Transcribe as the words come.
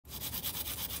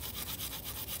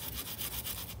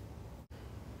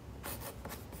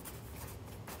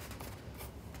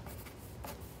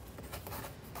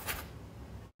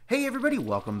Hey everybody,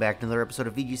 welcome back to another episode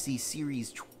of VGC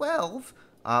Series 12,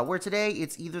 where today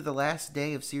it's either the last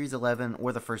day of Series 11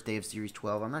 or the first day of Series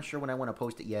 12. I'm not sure when I want to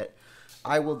post it yet.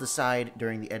 I will decide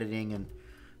during the editing and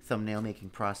thumbnail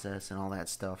making process and all that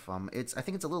stuff. I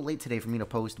think it's a little late today for me to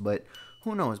post, but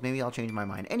who knows, maybe I'll change my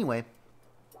mind. Anyway,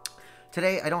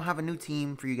 today I don't have a new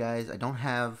team for you guys. I kind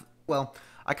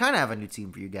of have a new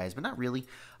team for you guys, but not really.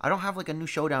 I don't have like a new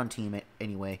showdown team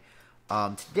anyway.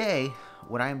 Today,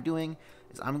 what I am doing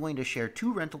is I'm going to share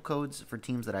 2 rental codes for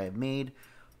teams that I have made.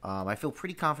 I feel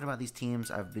pretty confident about these teams.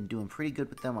 I've been doing pretty good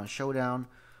with them on Showdown.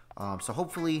 So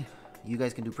hopefully you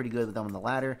guys can do pretty good with them on the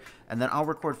ladder. And then I'll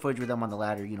record footage with them on the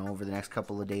ladder, over the next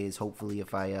couple of days. Hopefully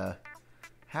if I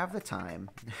have the time.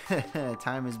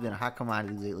 Time has been a hot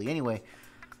commodity lately. Anyway,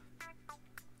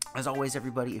 as always,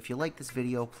 everybody, if you like this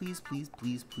video, please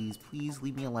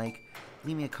leave me a like.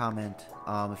 Leave me a comment.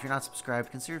 If you're not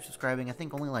subscribed, consider subscribing. I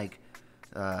think only like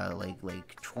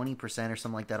 20% or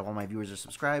something like that of all my viewers are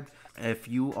subscribed. If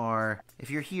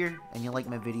you're here and you like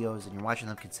my videos and you're watching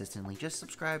them consistently, just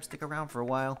subscribe, stick around for a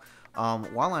while.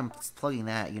 While I'm plugging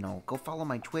that, go follow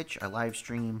my Twitch. I live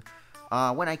stream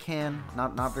when I can,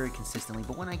 not very consistently,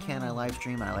 but when I can, I live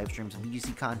stream. And I live stream some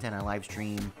VGC content. I live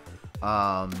stream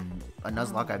a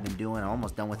Nuzlocke I've been doing. I'm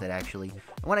almost done with it, actually. And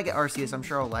when I get RCS, I'm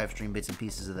sure I'll live stream bits and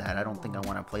pieces of that. I don't think I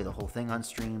want to play the whole thing on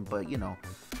stream, but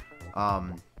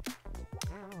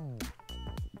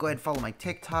go ahead and follow my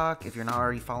TikTok if you're not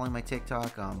already following my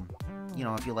TikTok.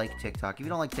 If you like TikTok. If you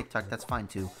don't like TikTok, that's fine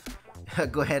too.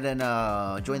 Go ahead and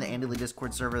join the AndyLaVGC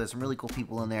Discord server. There's some really cool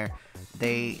people in there.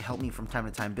 They help me from time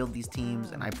to time build these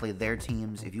teams, and I play their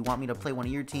teams. If you want me to play one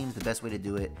of your teams, the best way to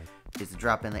do it is to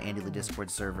drop in the AndyLaVGC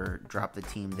Discord server, drop the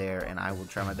team there, and I will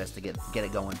try my best to get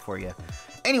it going for you.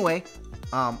 Anyway,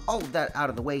 all of that out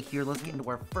of the way here, let's get into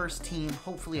our first team.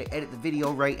 Hopefully I edit the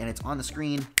video right and it's on the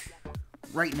screen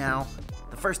right now.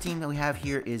 The first team that we have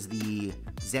here is the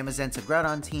Zamazenta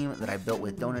Groudon team that I built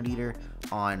with Donut Eater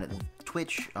on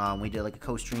Twitch. We did like a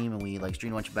co-stream and we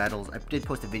streamed a bunch of battles. I did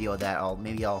post a video of that.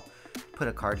 Maybe I'll put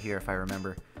a card here if I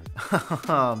remember.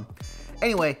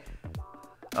 Anyway,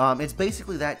 it's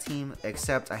basically that team,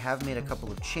 except I have made a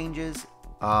couple of changes.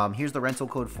 Here's the rental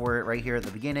code for it right here at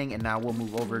the beginning, and now we'll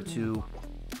move over to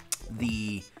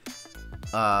the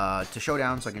to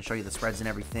Showdown so I can show you the spreads and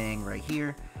everything right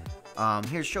here.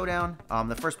 Here's Showdown.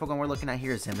 The first Pokemon we're looking at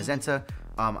here is Zamazenta.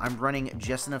 I'm running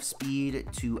just enough speed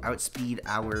to outspeed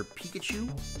our Pikachu,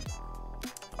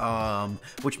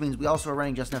 which means we also are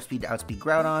running just enough speed to outspeed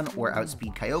Groudon or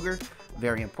outspeed Kyogre.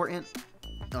 Very important.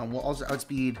 We'll also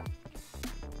outspeed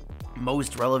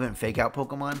most relevant fake-out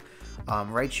Pokemon.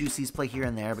 Raichu sees play here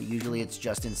and there, but usually it's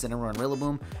just Incineroar and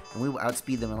Rillaboom, and we will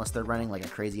outspeed them unless they're running like a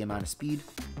crazy amount of speed.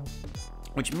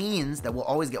 Which means that we'll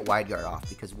always get Wide Guard off,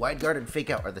 because Wide Guard and Fake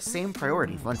Out are the same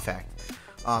priority, fun fact.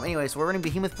 Anyway, so we're running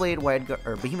Behemoth Blade,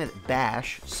 Behemoth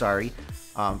Bash, sorry,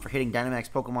 for hitting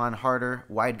Dynamax Pokemon harder,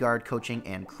 Wide Guard, Coaching,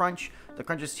 and Crunch. The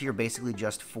Crunch is here basically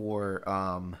just for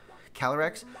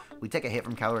Calyrex. We take a hit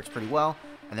from Calyrex pretty well,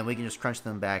 and then we can just crunch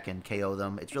them back and KO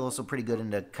them. It's also pretty good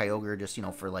into Kyogre, just,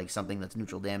 for like something that's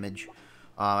neutral damage.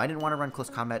 I didn't want to run Close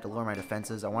Combat to lower my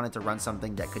defenses. I wanted to run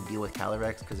something that could deal with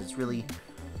Calyrex, because it's really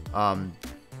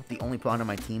the only pawn on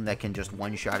my team that can just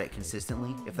one-shot it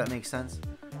consistently, if that makes sense.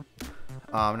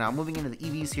 Now, moving into the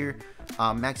EVs here,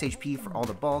 max HP for all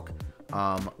the bulk,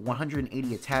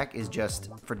 180 attack is just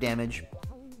for damage.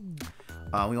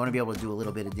 We want to be able to do a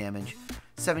little bit of damage.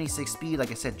 76 speed, like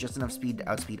I said, just enough speed to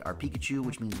outspeed our Pikachu,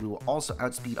 which means we will also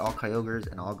outspeed all Kyogres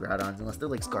and all Groudons, unless they're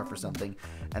like Scarf or something.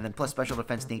 And then plus special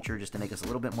defense nature, just to make us a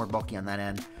little bit more bulky on that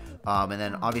end. And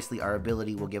then obviously our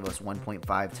ability will give us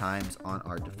 1.5 times on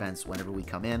our defense whenever we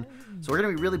come in. So we're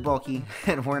going to be really bulky,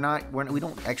 and we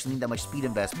don't actually need that much speed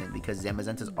investment because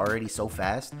Zamazenta is already so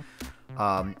fast.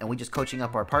 And we just coaching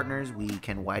up our partners, we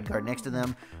can Wide Guard next to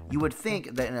them. You would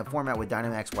think that in a format with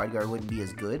Dynamax, Wide Guard wouldn't be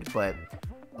as good, but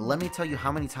let me tell you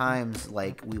how many times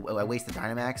I wasted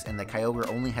Dynamax and the Kyogre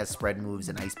only has spread moves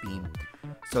and Ice Beam.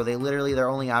 So their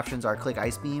only options are click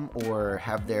Ice Beam or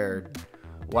have their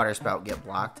Water Spout get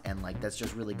blocked, and that's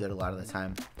just really good a lot of the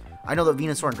time. I know that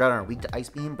Venusaur and Groudon are weak to Ice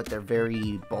Beam, but they're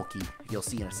very bulky. You'll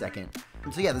see in a second.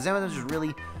 And so yeah, the Zamazenta is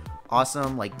really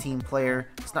awesome, team player.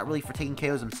 It's not really for taking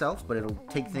KOs himself, but it'll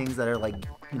take things that are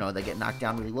that get knocked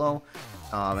down really low.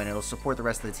 And it'll support the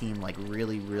rest of the team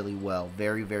really well.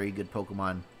 Very good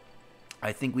Pokemon.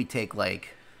 I think we take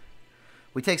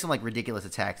some ridiculous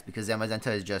attacks because Zamazenta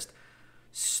is just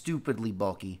stupidly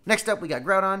bulky. Next up we got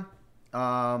Groudon.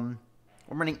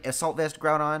 I'm running Assault Vest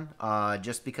Groudon,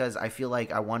 just because I feel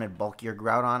like I wanted bulkier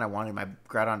Groudon. I wanted my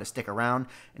Groudon to stick around.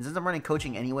 And since I'm running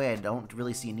Coaching anyway, I don't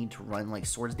really see a need to run like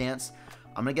Swords Dance.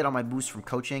 I'm going to get all my boosts from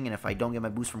coaching, and if I don't get my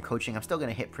boost from coaching, I'm still going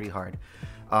to hit pretty hard.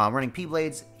 I'm running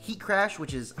P-Blades, Heat Crash,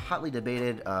 which is hotly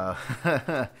debated.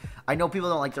 I know people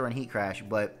don't like to run Heat Crash,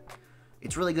 but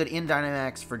it's really good in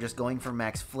Dynamax for just going for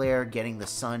max flare, getting the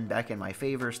sun back in my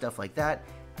favor, stuff like that.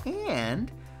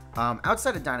 And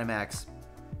outside of Dynamax,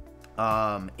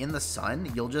 in the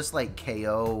sun, you'll just like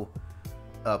KO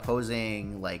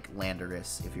opposing like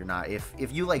Landorus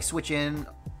if you like switch in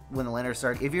when the Landorus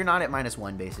start, if you're not at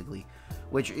 -1 basically,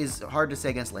 which is hard to say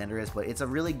against Landorus, but it's a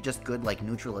really just good like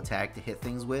neutral attack to hit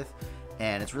things with,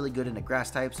 and it's really good into grass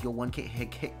types. You'll one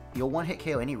hit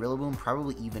KO any Rillaboom,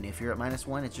 probably even if you're at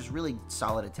 -1. It's just really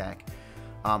solid attack.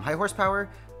 High horsepower,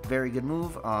 very good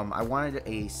move. I wanted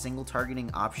a single targeting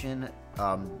option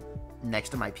next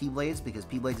to my P-Blades, because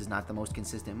P-Blades is not the most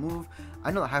consistent move. I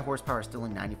know the high horsepower is still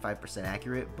only 95%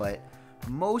 accurate, but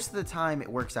most of the time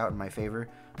it works out in my favor.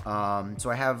 So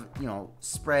I have,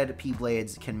 spread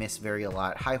P-Blades can miss a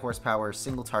lot. High horsepower,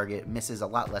 single target, misses a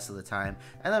lot less of the time.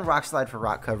 And then Rock Slide for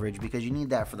rock coverage, because you need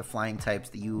that for the flying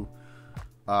types that you,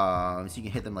 so you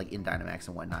can hit them like in Dynamax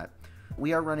and whatnot.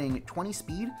 We are running 20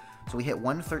 speed, so we hit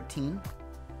 113,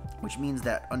 which means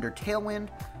that under Tailwind,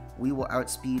 we will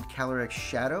outspeed Calyrex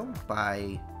Shadow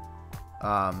by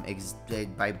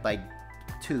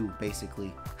 2,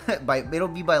 basically. It'll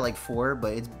be by like 4,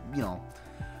 but it's,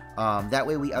 that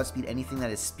way we outspeed anything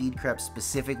that is speed crept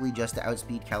specifically just to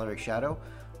outspeed Calyrex Shadow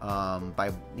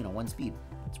by 1 speed.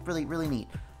 It's really, really neat.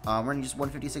 Running just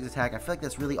 156 attack. I feel like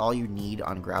that's really all you need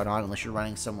on Groudon, unless you're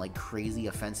running some like crazy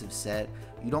offensive set.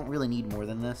 You don't really need more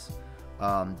than this.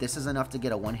 This is enough to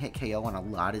get a one-hit KO on a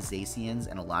lot of Zacians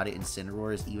and a lot of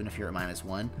Incineroars, even if you're at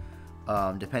 -1.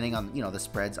 Depending on, the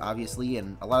spreads, obviously.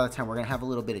 And a lot of the time, we're going to have a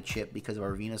little bit of chip because of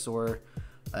our Venusaur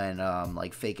and,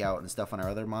 like, Fake Out and stuff on our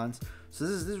other Mons. So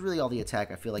this is really all the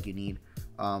attack I feel like you need.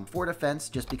 4 defense,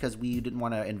 just because we didn't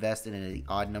want to invest in an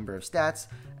odd number of stats.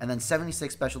 And then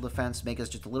 76 special defense, make us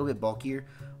just a little bit bulkier.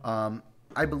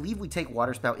 I believe we take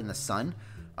Water Spout in the sun.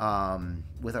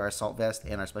 With our Assault Vest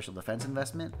and our Special Defense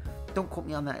investment. Don't quote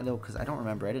me on that, though, because I don't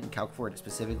remember. I didn't calc for it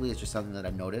specifically. It's just something that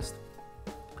I've noticed.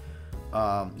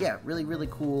 Yeah, really, really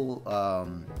cool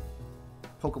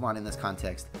Pokemon in this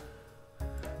context.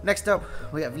 Next up,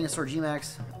 we got Venusaur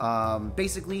G-Max.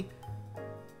 Basically,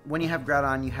 when you have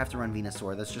Groudon, you have to run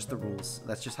Venusaur. That's just the rules.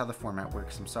 That's just how the format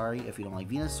works. I'm sorry if you don't like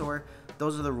Venusaur.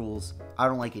 Those are the rules. I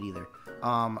don't like it either.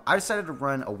 I decided to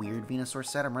run a weird Venusaur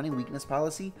set. I'm running Weakness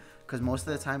Policy, because most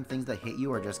of the time things that hit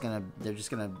you are just gonna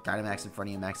Dynamax in front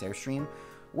of you, max Airstream.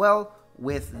 Well,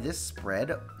 with this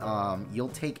spread, you'll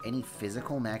take any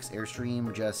physical max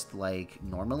Airstream just like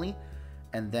normally,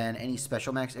 and then any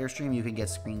special max Airstream, you can get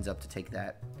screens up to take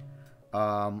that.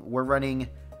 We're running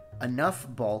enough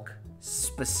bulk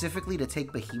specifically to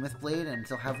take Behemoth Blade, and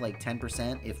still have like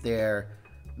 10% if they're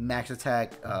max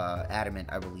attack adamant,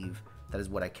 I believe. That is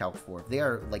what I calc for. If they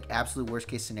are like absolute worst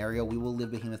case scenario, we will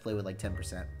live Behemoth Blade with like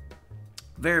 10%.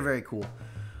 Very, very cool.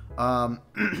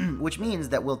 Which means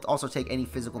that we'll also take any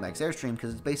physical max Airstream,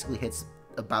 because it basically hits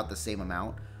about the same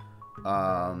amount.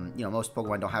 Most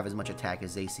Pokemon don't have as much attack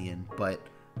as Zacian, but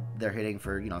they're hitting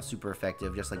for, super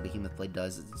effective, just like Behemoth Blade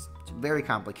does. It's very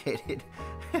complicated.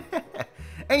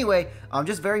 Anyway,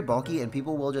 just very bulky, and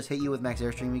people will just hit you with max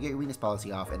Airstream. You get your Weakness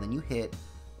Policy off, and then you hit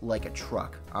like a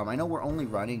truck. I know we're only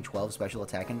running 12 special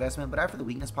attack investment, but after the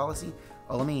Weakness Policy,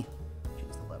 let me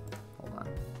change the level. Hold on,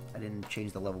 I didn't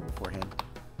change the level beforehand.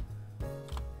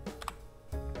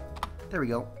 There we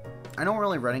go. I know we're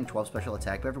only running 12 special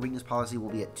attack, but after Weakness Policy,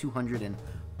 we'll be at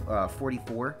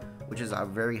 244, which is a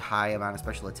very high amount of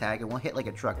special attack, and we'll hit like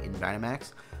a truck in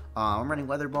Dynamax. I'm running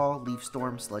Weather Ball, Leaf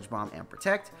Storm, Sludge Bomb, and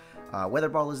Protect. Weather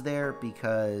Ball is there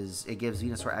because it gives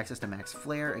Venusaur access to max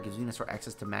Flare. It gives Venusaur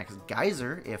access to max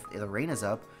Geyser if the rain is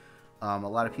up. A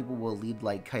lot of people will lead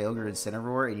like Kyogre and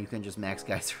Incineroar, and you can just max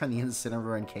Geyser on the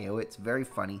Incineroar and KO it. It's very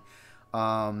funny.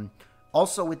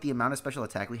 Also, with the amount of special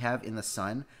attack we have in the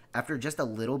sun, after just a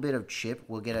little bit of chip,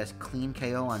 we'll get a clean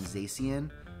KO on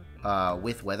Zacian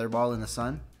with Weather Ball in the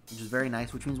sun, which is very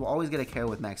nice, which means we'll always get a KO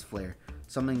with max Flare.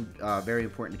 Something very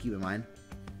important to keep in mind.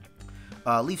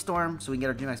 Leaf Storm, so we can get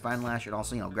our G-Max Vine Lash, and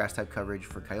also, grass type coverage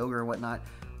for Kyogre and whatnot.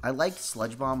 I like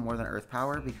Sludge Bomb more than Earth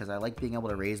Power because I like being able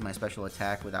to raise my special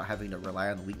attack without having to rely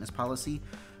on the Weakness Policy.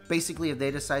 Basically, if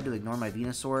they decide to ignore my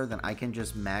Venusaur, then I can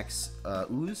just max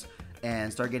Ooze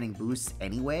and start getting boosts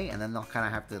anyway, and then they'll kind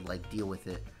of have to like deal with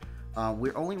it.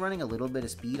 We're only running a little bit of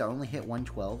speed. I only hit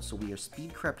 112, so we are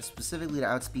speed crept specifically to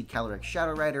outspeed Calyrex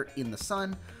Shadow Rider in the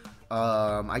sun.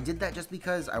 I did that just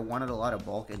because I wanted a lot of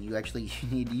bulk, and you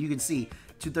can see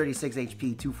 236 HP,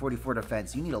 244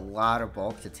 defense. You need a lot of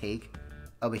bulk to take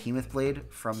a Behemoth Blade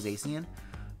from Zacian.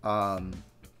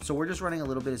 So we're just running a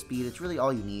little bit of speed. It's really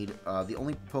all you need. The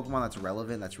only Pokemon that's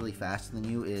relevant, that's really faster than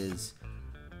you is,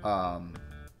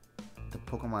 the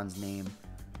Pokemon's name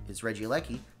is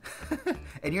Regieleki.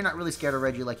 And you're not really scared of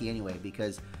Regieleki anyway,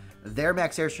 because their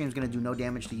max airstream is going to do no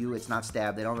damage to you. It's not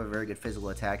stab. They don't have a very good physical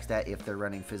attack stat if they're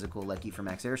running physical Lecky for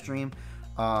max airstream.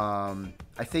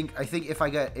 I think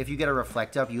if you get a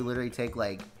reflect up, you literally take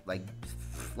like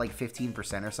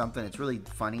 15% or something. It's really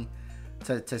funny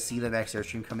to see the max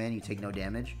airstream come in. You take no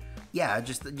damage. Yeah,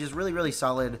 just really, really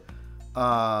solid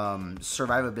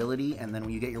survivability, and then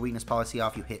when you get your weakness policy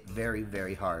off, you hit very,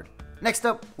 very hard. Next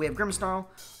up, we have Grimmsnarl.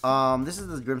 This is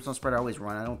the Grimmsnarl spread I always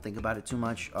run. I don't think about it too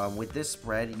much. With this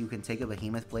spread, you can take a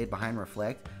Behemoth Blade behind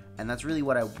Reflect, and that's really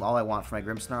all I want for my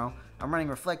Grimmsnarl. I'm running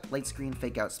Reflect, Light Screen,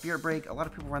 Fake Out, Spirit Break. A lot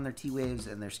of people run their T-Waves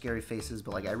and their Scary Faces,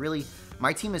 but like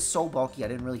my team is so bulky, I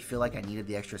didn't really feel like I needed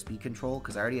the extra speed control,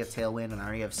 because I already have Tailwind and I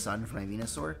already have Sun for my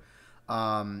Venusaur.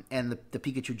 And the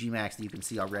Pikachu G-Max that you can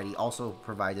see already also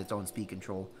provides its own speed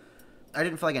control. I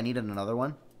didn't feel like I needed another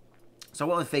one, so I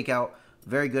went with Fake Out.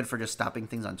 Very good for just stopping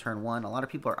things on turn 1. A lot of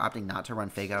people are opting not to run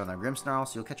Fake Out on their Grimmsnarl,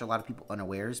 so you'll catch a lot of people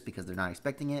unawares because they're not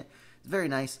expecting it. It's very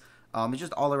nice. It's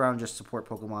just all around just support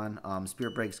Pokemon.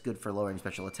 Spirit Break's good for lowering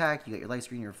special attack. You got your Light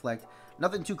Screen, your Reflect.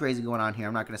 Nothing too crazy going on here.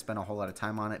 I'm not going to spend a whole lot of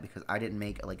time on it because I didn't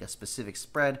make like a specific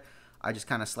spread. I just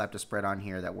kind of slapped a spread on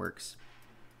here that works.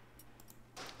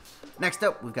 Next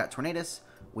up, we've got Tornadus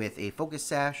with a Focus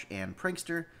Sash and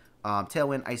Prankster.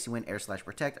 Tailwind, Icy Wind, Air Slash,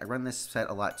 Protect. I run this set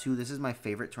a lot too. This is my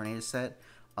favorite Tornadus set.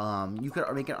 You could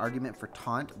make an argument for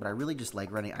Taunt, but I really just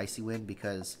like running Icy Wind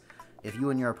because if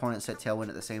you and your opponent set Tailwind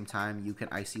at the same time, you can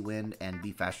Icy Wind and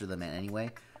be faster than them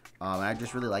anyway. And I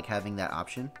just really like having that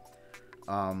option.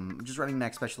 Just running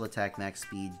max special attack, max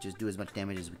speed, just do as much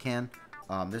damage as we can.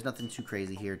 There's nothing too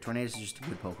crazy here. Tornadus is just a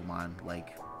good Pokemon.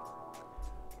 Like,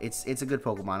 it's a good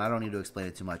Pokemon. I don't need to explain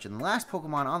it too much. And the last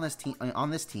Pokemon on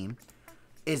this team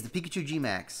is the Pikachu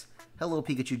G-Max. Hello,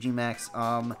 Pikachu G-Max.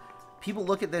 People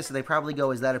look at this and they probably go,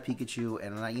 is that a Pikachu?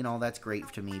 And, you know, that's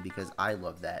great to me because I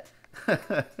love that.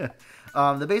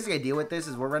 The basic idea with this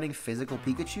is we're running physical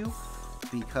Pikachu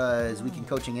because we can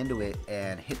coaching into it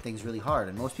and hit things really hard.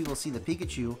 And most people see the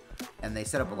Pikachu and they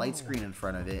set up a light screen in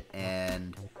front of it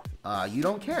and you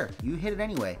don't care. You hit it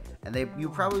anyway. And you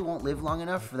probably won't live long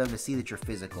enough for them to see that you're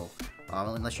physical.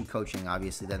 Unless you're coaching,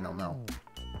 obviously, then they'll know.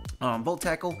 Volt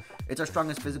Tackle, it's our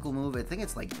strongest physical move. I think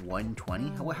it's like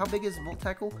 120. How big is Volt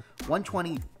Tackle?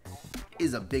 120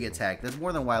 is a big attack. That's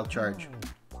more than Wild Charge.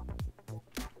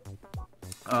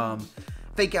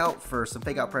 Fake Out for some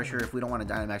Fake Out pressure if we don't want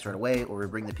to Dynamax right away, or we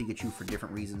bring the Pikachu for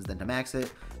different reasons than to max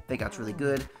it. Fake Out's really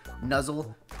good.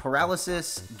 Nuzzle,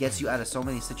 Paralysis gets you out of so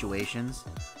many situations.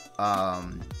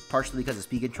 Partially because of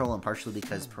speed control and partially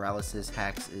because Paralysis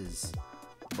hacks is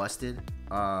busted.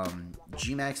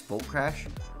 G-Max Volt Crash.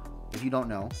 If you don't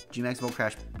know, G-Max Volt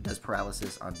Crash does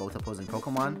paralysis on both opposing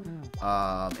Pokemon,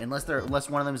 unless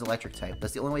one of them is electric type.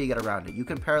 That's the only way you get around it. You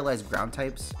can paralyze ground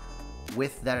types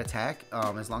with that attack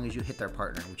as long as you hit their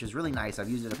partner, which is really nice. I've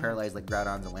used it to paralyze like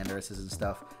Groudons and Landorus's and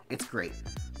stuff. It's great.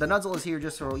 The Nuzzle is here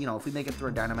just so, you know, if we make it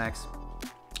through a Dynamax,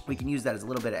 we can use that as a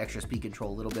little bit of extra speed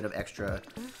control, a little bit of extra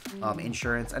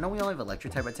insurance. I know we only have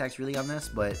electric type attacks really on this,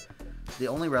 but the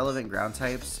only relevant ground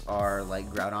types are like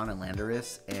Groudon and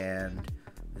Landorus, and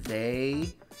they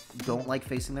don't like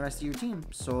facing the rest of your team,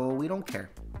 so we don't care.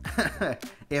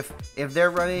 if they're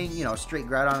running, you know, straight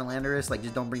Groudon and Landorus, like,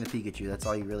 just don't bring the Pikachu. That's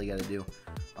all you really got to do.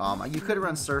 You could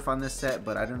run Surf on this set,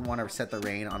 but I didn't want to set the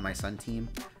Rain on my Sun team.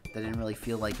 That didn't really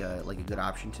feel like a good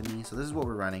option to me, so this is what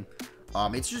we're running.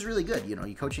 It's just really good, you know.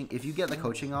 If you get the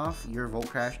coaching off, your Volt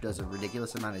Crash does a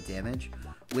ridiculous amount of damage.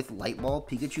 With Light Ball,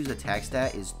 Pikachu's attack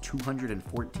stat is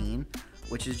 214,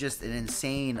 which is just an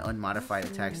insane unmodified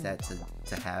attack stat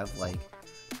to have. Like,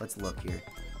 let's look here.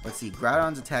 Let's see,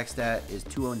 Groudon's attack stat is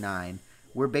 209.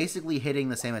 We're basically hitting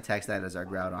the same attack stat as our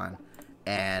Groudon,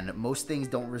 and most things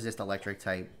don't resist electric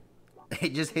type.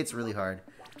 It just hits really hard.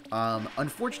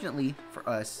 Unfortunately for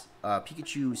us,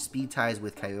 Pikachu speed ties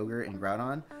with Kyogre and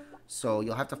Groudon, so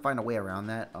you'll have to find a way around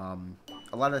that.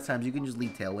 A lot of the times you can just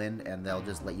leave Tailwind and they'll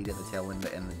just let you get the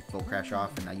Tailwind and the Volt Crash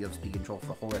off, and now you have speed control for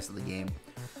the whole rest of the game.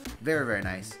 Very, very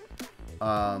nice.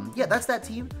 Yeah, that's that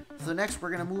team. So next we're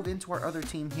going to move into our other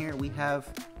team here. We have,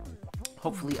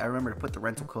 hopefully I remember to put the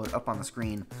rental code up on the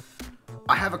screen.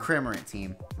 I have a Cramorant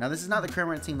team. Now this is not the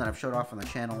Cramorant team that I've showed off on the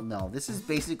channel. No, this is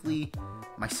basically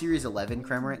my Series 11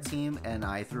 Cramorant team, and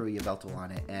I threw a Yveltal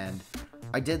on it. And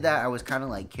I did that, I was kind of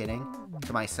like kidding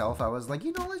to myself. I was like,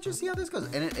 you know, let's just see how this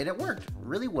goes. And it worked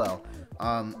really well.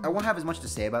 I won't have as much to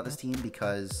say about this team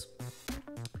because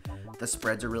the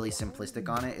spreads are really simplistic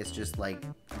on it. It's just like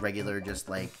regular, just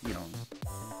like, you know,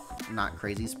 not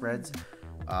crazy spreads,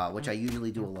 which I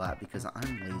usually do a lot because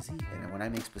I'm lazy, and when I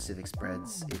make specific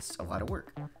spreads, it's a lot of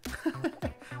work.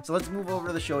 So let's move over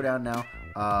to the showdown now.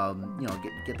 You know,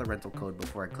 get the rental code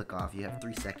before I click off. You have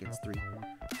 3 seconds. 3,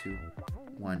 2,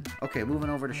 1. Okay, moving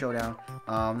over to showdown.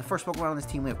 The first Pokemon on this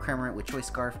team, we have Cram with Choice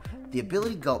Scarf. The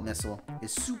ability Gulp Missile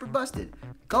is super busted.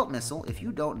 Gulp Missile, if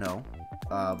you don't know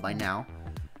by now,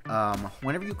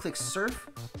 whenever you click Surf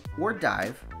or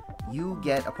Dive, you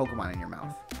get a Pokemon in your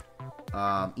mouth.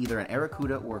 Either an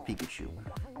Arrokuda or a Pikachu.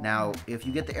 Now, if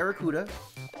you get the Arrokuda,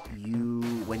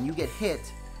 when you get hit,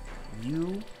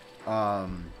 you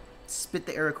spit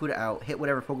the Arrokuda out, hit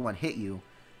whatever Pokemon hit you,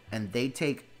 and they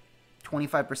take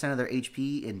 25% of their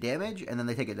HP in damage, and then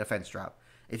they take a defense drop.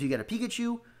 If you get a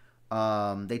Pikachu,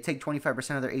 they take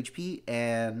 25% of their HP,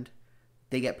 and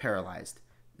they get paralyzed.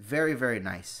 Very, very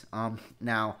nice.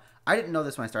 Now, I didn't know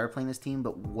this when I started playing this team,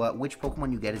 but which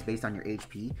Pokemon you get is based on your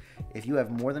HP. If you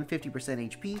have more than 50%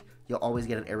 HP, you'll always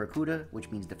get an Arrokuda, which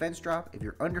means defense drop. If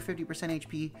you're under 50%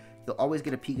 HP, you'll always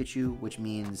get a Pikachu, which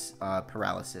means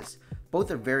paralysis.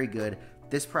 Both are very good.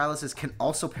 This paralysis can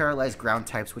also paralyze ground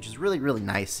types, which is really, really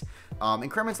nice.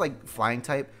 And Cram's like flying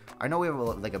type. I know we have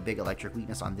like a big electric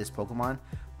weakness on this Pokemon,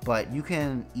 but you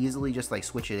can easily just like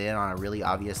switch it in on a really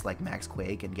obvious like Max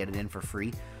Quake and get it in for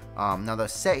free. Now the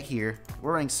set here,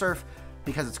 we're running Surf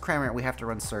because it's Cram. We have to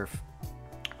run Surf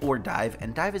or Dive,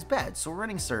 and Dive is bad, so we're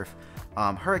running Surf.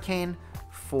 Hurricane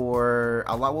for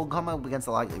a lot will come up against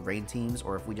a lot of like, rain teams,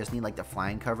 or if we just need like the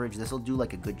flying coverage, this will do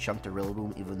like a good chunk to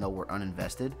Rillaboom even though we're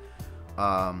uninvested.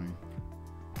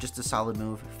 Just a solid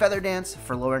move. Feather Dance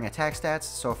for lowering attack stats.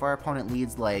 So if our opponent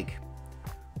leads like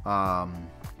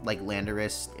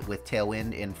Landorus with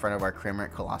Tailwind in front of our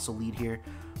Cramorant Colossal lead here,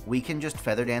 we can just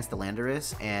Feather Dance the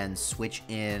Landorus and switch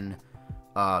in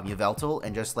Yveltal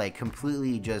and just like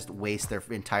completely just waste their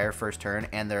entire first turn,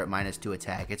 and they're at -2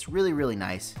 attack. It's really, really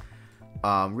nice.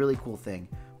 Really cool thing.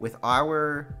 With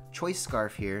our Choice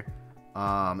Scarf here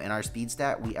and our speed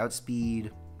stat, we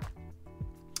outspeed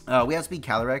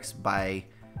Calyrex by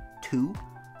 2.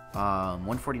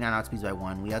 149 outspeeds by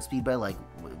 1. We outspeed by like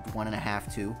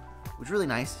 1.5, 2, which is really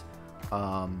nice.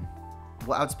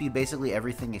 We'll outspeed basically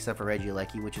everything except for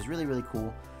Regieleki, which is really, really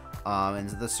cool. And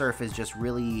the Surf is just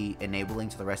really enabling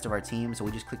to the rest of our team, so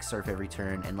we just click Surf every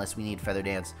turn unless we need Feather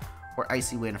Dance or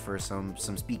Icy Wind for some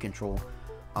speed control.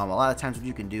 A lot of times what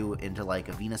you can do into like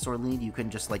a Venusaur lead, you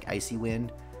can just like Icy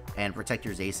Wind and protect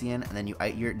your Zacian, and then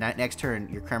your next turn,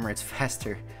 your Cramorant's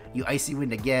faster. You Icy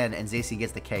Wind again, and Zacian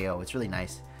gets the KO. It's really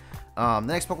nice. The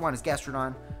next Pokemon is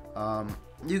Gastrodon.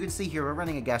 You can see here, we're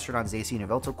running a Gastrodon, Zacian,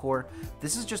 Yveltal core.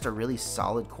 This is just a really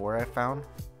solid core I found.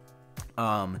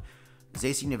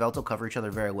 Zacian and Yveltal cover each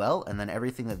other very well, and then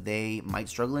everything that they might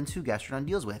struggle into, Gastrodon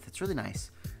deals with. It's really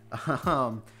nice.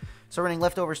 So running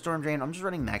Leftover Storm Drain, I'm just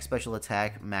running max special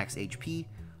attack, max HP.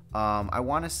 I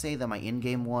want to say that my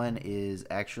in-game one is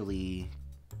actually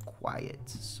quiet,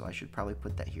 so I should probably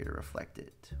put that here to reflect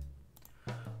it.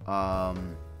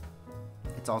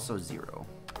 It's also 0.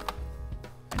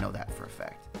 I know that for a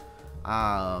fact.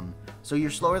 So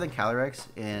you're slower than Calyrex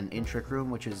in Trick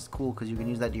Room, which is cool because you can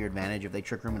use that to your advantage. If they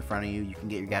Trick Room in front of you, you can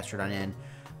get your Gastrodon in.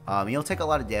 You'll take a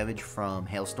lot of damage from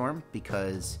Hailstorm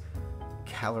because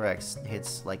Calyrex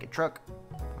hits like a truck.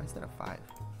 Why is that a 5?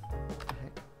 What the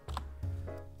heck?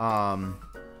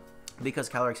 Because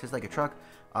Calyrex hits like a truck,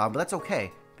 but that's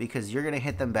okay because you're gonna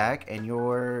hit them back and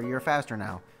you're faster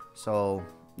now. So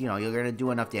you know you're gonna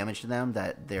do enough damage to them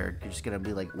that they're just gonna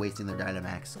be like wasting their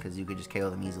Dynamax because you can just KO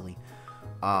them easily.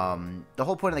 The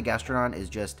whole point of the Gastrodon is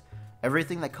just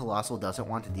everything that Colossal doesn't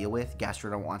want to deal with,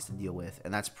 Gastrodon wants to deal with,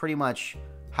 and that's pretty much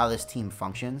how this team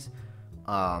functions.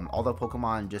 All the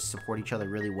Pokemon just support each other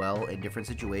really well in different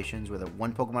situations. Where the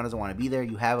one Pokemon doesn't want to be there,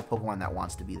 you have a Pokemon that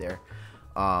wants to be there,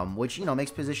 which you know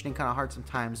makes positioning kind of hard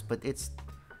sometimes. But it's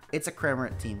a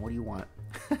Cramorant team. What do you want?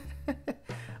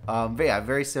 But yeah,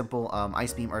 very simple.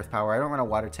 Ice Beam, Earth Power. I don't run a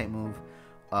Water type move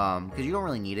because you don't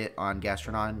really need it on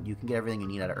Gastrodon. You can get everything you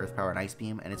need out of Earth Power and Ice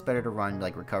Beam, and it's better to run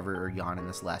like Recover or Yawn in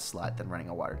this last slot than running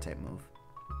a Water type move.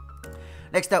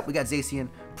 Next up, we got Zacian.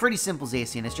 Pretty simple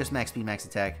Zacian. It's just max speed, max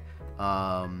attack.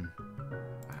 Wow,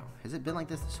 has it been like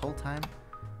this whole time?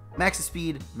 Max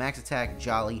speed, max attack,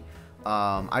 Jolly.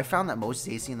 I found that most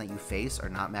Zacian that you face are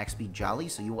not max speed Jolly,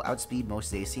 so you will outspeed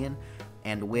most Zacian,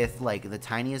 and with like the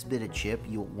tiniest bit of chip,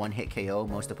 you'll one-hit KO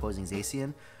most opposing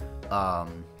Zacian.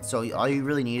 So all you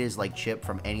really need is like chip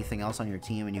from anything else on your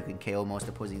team, and you can KO most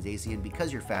opposing Zacian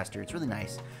because you're faster. It's really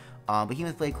nice.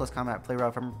 Behemoth Blade, Close Combat, Play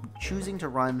Rough. I'm choosing to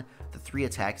run the 3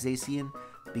 attack Zacian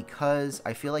because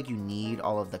I feel like you need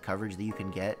all of the coverage that you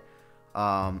can get.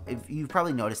 If you've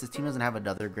probably noticed, this team doesn't have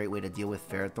another great way to deal with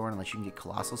Ferrothorn unless you can get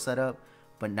Colossal set up.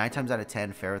 But 9 times out of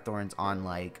 10, Ferrothorn's on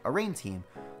like a rain team.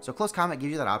 So Close Combat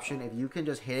gives you that option. If you can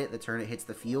just hit it the turn it hits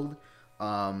the field,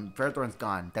 Ferrothorn's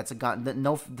gone. That's a gone.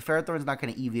 No, the Ferrothorn's not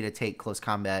going to EV to take Close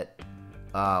Combat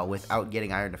without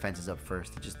getting Iron Defenses up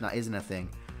first. It just isn't a thing.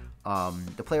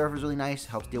 The Play Rough is really nice.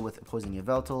 Helps deal with opposing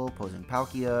Yveltal, opposing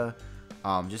Palkia,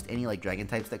 just any like Dragon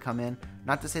types that come in.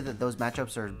 Not to say that those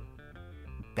matchups are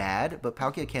bad, but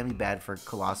Palkia can be bad for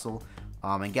Colossal.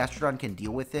 And Gastrodon can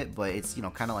deal with it, but it's, you know,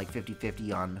 kind of like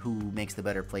 50-50 on who makes the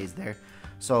better plays there.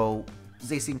 So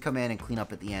Zacian can come in and clean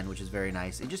up at the end, which is very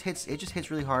nice. It just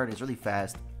hits really hard. It's really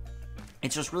fast.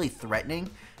 It's just really threatening,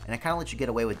 and it kind of lets you get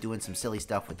away with doing some silly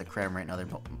stuff with the Cram and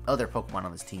other Pokemon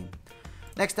on this team.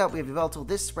 Next up, we have Yveltal.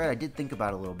 This spread I did think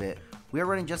about a little bit. We are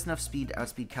running just enough speed to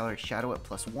outspeed Calyrex Shadow at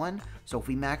 +1. So if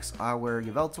we max our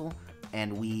Yveltal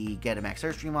and we get a max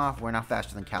Airstream off, we're now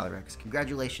faster than Calyrex.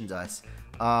 Congratulations, us.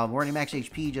 We're running max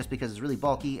HP just because it's really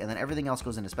bulky, and then everything else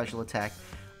goes into special attack.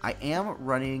 I am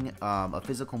running a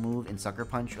physical move in Sucker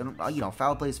Punch. You know,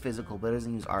 Foul Play is physical, but it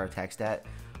doesn't use our attack stat,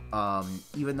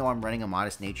 even though I'm running a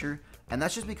modest nature. And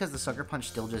that's just because the Sucker Punch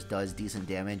still just does decent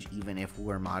damage, even if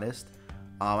we're modest.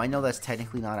 I know that's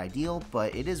technically not ideal,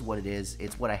 but it is what it is.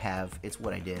 It's what I have. It's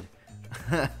what I did.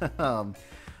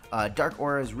 Dark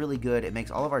Aura is really good. It makes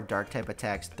all of our dark type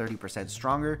attacks 30%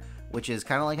 stronger, which is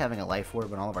kind of like having a life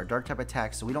orb on all of our dark type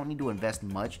attacks, so we don't need to invest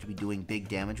much to be doing big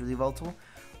damage with Yveltal.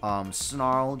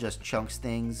 Snarl just chunks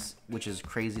things, which is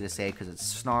crazy to say because it's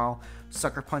Snarl.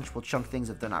 Sucker Punch will chunk things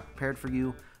if they're not prepared for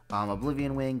you.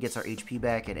 Oblivion Wing gets our HP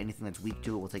back, and anything that's weak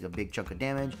to it will take a big chunk of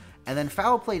damage. And then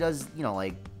Foul Play does, you know,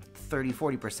 like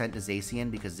 30-40% to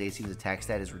Zacian because Zacian's attack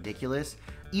stat is ridiculous,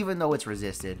 even though it's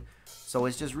resisted. So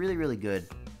it's just really, really good.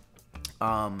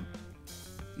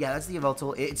 Yeah, that's the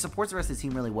Yveltal. It supports the rest of the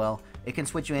team really well. It can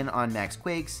switch you in on Max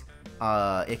Quakes.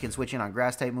 It can switch in on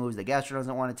Grass type moves that Gastro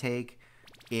doesn't want to take.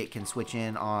 It can switch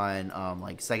in on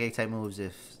like Psychic type moves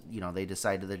if, you know, they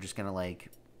decide that they're just gonna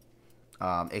like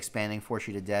expanding force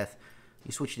you to death.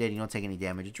 You switch it in, you don't take any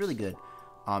damage. It's really good.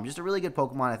 Just a really good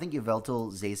Pokemon. I think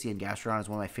Yveltal, Zacian, Gastrodon is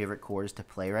one of my favorite cores to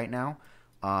play right now.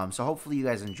 So hopefully you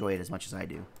guys enjoy it as much as I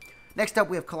do. Next up,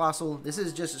 we have Colossal. This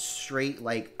is just straight,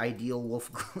 like, ideal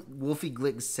Wolfie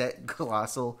Glick set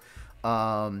Colossal.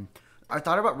 I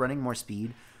thought about running more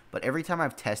speed, but every time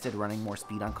I've tested running more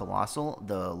speed on Colossal,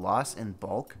 the loss in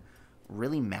bulk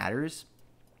really matters.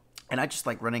 And I just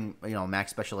like running, you know,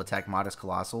 max special attack modest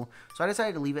Colossal. So I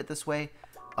decided to leave it this way.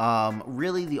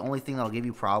 Really, the only thing that'll give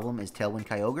you problem is Tailwind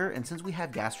Kyogre. And since we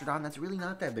have Gastrodon, that's really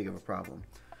not that big of a problem.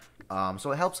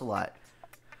 So it helps a lot.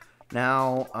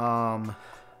 Now,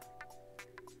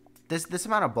 This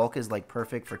amount of bulk is like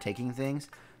perfect for taking things.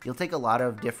 You'll take a lot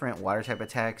of different water type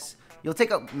attacks. You'll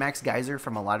take a Max Geyser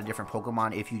from a lot of different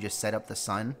Pokemon if you just set up the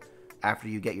Sun after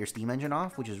you get your Steam Engine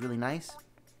off, which is really nice.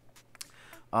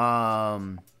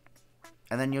 And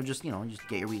then you'll just, you know, just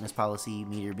get your Weakness Policy,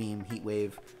 Meteor Beam, Heat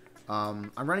Wave.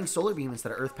 I'm running Solar Beam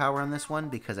instead of Earth Power on this one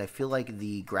because I feel like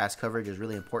the grass coverage is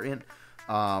really important.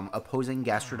 Opposing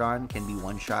Gastrodon can be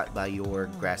one-shot by your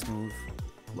grass move.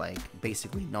 Like,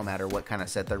 basically, no matter what kind of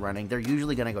set they're running, they're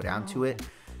usually going to go down to it.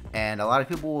 And a lot of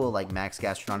people will, like, max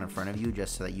Gastrodon in front of you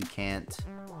just so that you can't...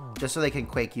 Just so they can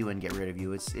Quake you and get rid of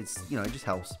you. It's you know, it just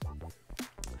helps.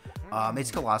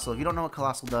 It's Colossal. If you don't know what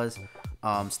Colossal does,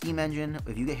 Steam Engine,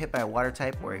 if you get hit by a Water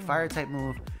type or a Fire type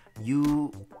move,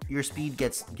 your speed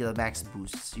gets a max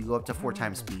boost. So you go up to 4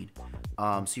 times speed.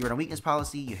 So you're in a Weakness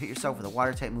Policy, you hit yourself with a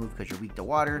Water type move because you're weak to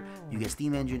water, you get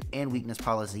Steam Engine and Weakness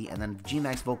Policy, and then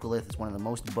G-Max Vocalith is one of the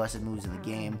most busted moves in the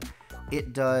game.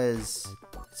 It does,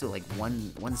 so like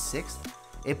 1/6?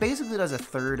 It basically does a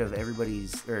third of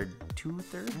everybody's, or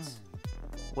 2/3?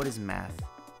 What is math?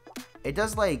 It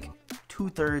does like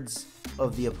 2/3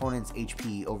 of the opponent's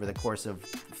HP over the course of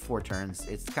 4 turns.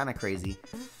 It's kind of crazy.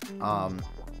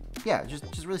 Yeah,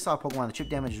 just really solid Pokemon. The chip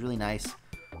damage is really nice.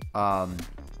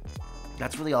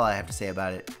 That's really all I have to say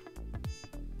about it.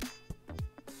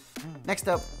 Next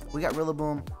up, we got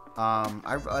Rillaboom.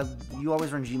 You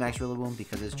always run G-Max Rillaboom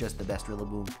because it's just the best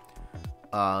Rillaboom.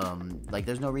 Like,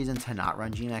 there's no reason to not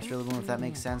run G-Max Rillaboom, if that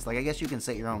makes sense. Like, I guess you can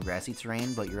set your own Grassy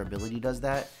Terrain, but your ability does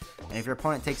that. And if your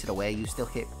opponent takes it away, you still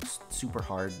hit super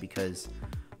hard because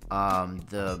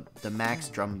the Max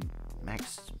Drum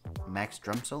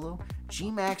Solo?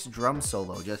 G-Max Drum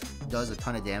Solo just does a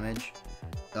ton of damage.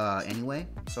 Anyway,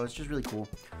 so it's just really cool.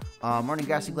 Morning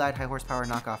Grassy Glide, High Horsepower,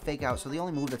 Knockoff, Fake Out. So the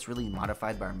only move that's really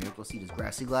modified by our Miracle Seed is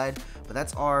Grassy Glide, but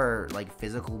that's our like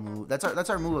physical move. That's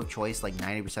our move of choice like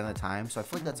 90% of the time. So I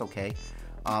feel like that's okay.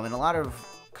 And a lot of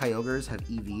Kyogres have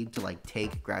EV'd to like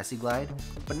take Grassy Glide,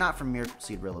 but not from Miracle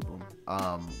Seed Rillaboom.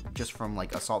 Just from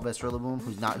like Assault Vest Rillaboom,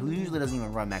 who usually doesn't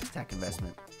even run max attack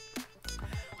investment.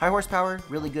 High horsepower,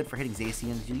 really good for hitting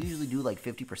Zacians. You usually do like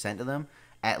 50% of them,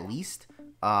 at least.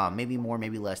 Maybe more,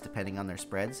 maybe less, depending on their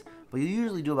spreads. But you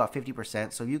usually do about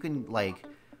 50%, so you can like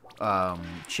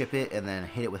chip it and then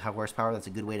hit it with high horsepower. That's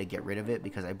a good way to get rid of it,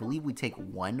 because I believe we take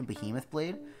one Behemoth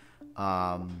Blade.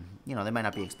 You know, they might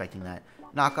not be expecting that.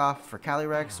 Knockoff for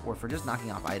Calyrex, or for just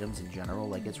knocking off items in general.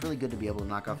 Like, it's really good to be able to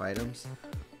knock off items.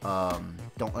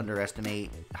 Don't underestimate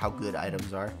how good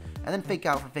items are. And then Fake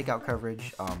Out for Fake Out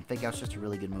coverage. Fake Out's just a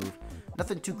really good move.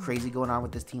 Nothing too crazy going on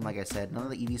with this team, like I said. None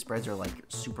of the EV spreads are, like,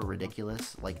 super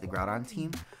ridiculous, like the Groudon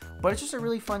team. But it's just a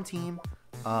really fun team.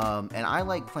 And I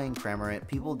like playing Cramorant.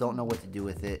 People don't know what to do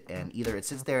with it, and either it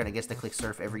sits there and it gets to click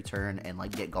Surf every turn and,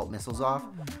 like, get Gulp Missiles off,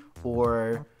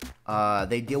 or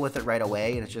they deal with it right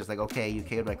away, and it's just like, okay, you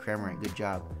KO'd my Cramorant, good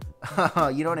job.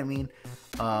 You know what I mean?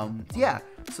 Yeah,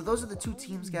 so those are the two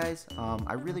teams, guys.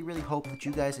 I really, really hope that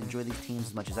you guys enjoy these teams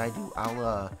as much as I do.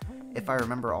 I'll, if I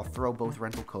remember, I'll throw both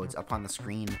rental codes up on the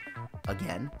screen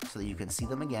again, so that you can see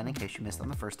them again in case you missed them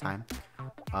the first time.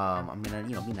 I'm gonna,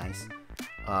 you know, be nice.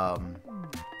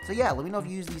 So yeah, let me know if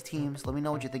you use these teams. Let me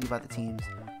know what you think about the teams.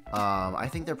 I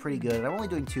think they're pretty good. I'm only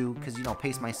doing 2 because, you know,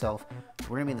 pace myself.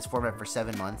 We're going to be in this format for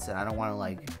 7 months, and I don't want to,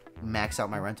 like, max out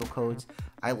my rental codes.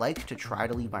 I like to try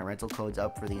to leave my rental codes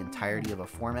up for the entirety of a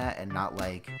format and not,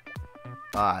 like,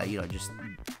 you know, just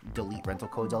delete rental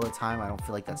codes all the time. I don't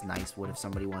feel like that's nice. What if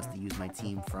somebody wants to use my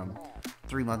team from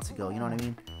 3 months ago? You know what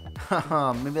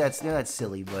I mean? Maybe that's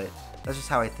silly, but that's just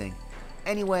how I think.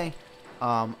 Anyway,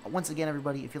 once again,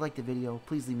 everybody, if you liked the video,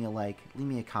 please leave me a like, leave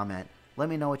me a comment. Let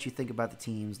me know what you think about the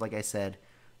teams. Like I said,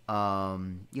 you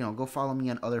know, go follow me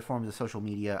on other forms of social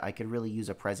media. I could really use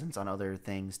a presence on other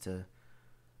things to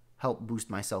help boost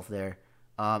myself there.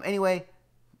 Anyway,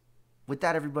 with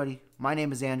that, everybody, my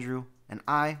name is Andrew, and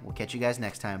I will catch you guys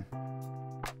next time.